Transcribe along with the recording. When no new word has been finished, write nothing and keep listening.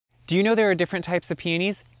Do you know there are different types of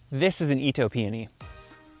peonies? This is an Itoh peony.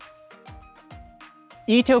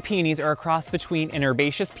 Itoh peonies are a cross between an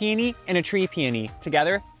herbaceous peony and a tree peony.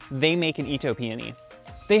 Together, they make an Itoh peony.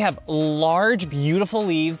 They have large, beautiful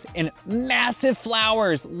leaves and massive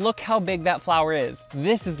flowers. Look how big that flower is.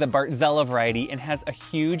 This is the Bartzella variety and has a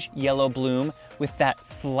huge yellow bloom with that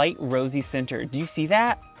slight rosy center. Do you see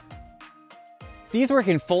that? These work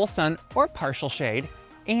in full sun or partial shade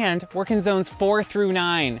and work in zones 4 through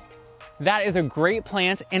 9. That is a great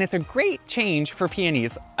plant and it's a great change for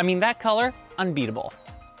peonies. I mean, that color, unbeatable.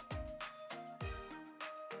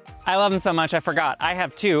 I love them so much I forgot. I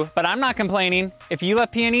have 2, but I'm not complaining. If you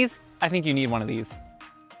love peonies, I think you need one of these.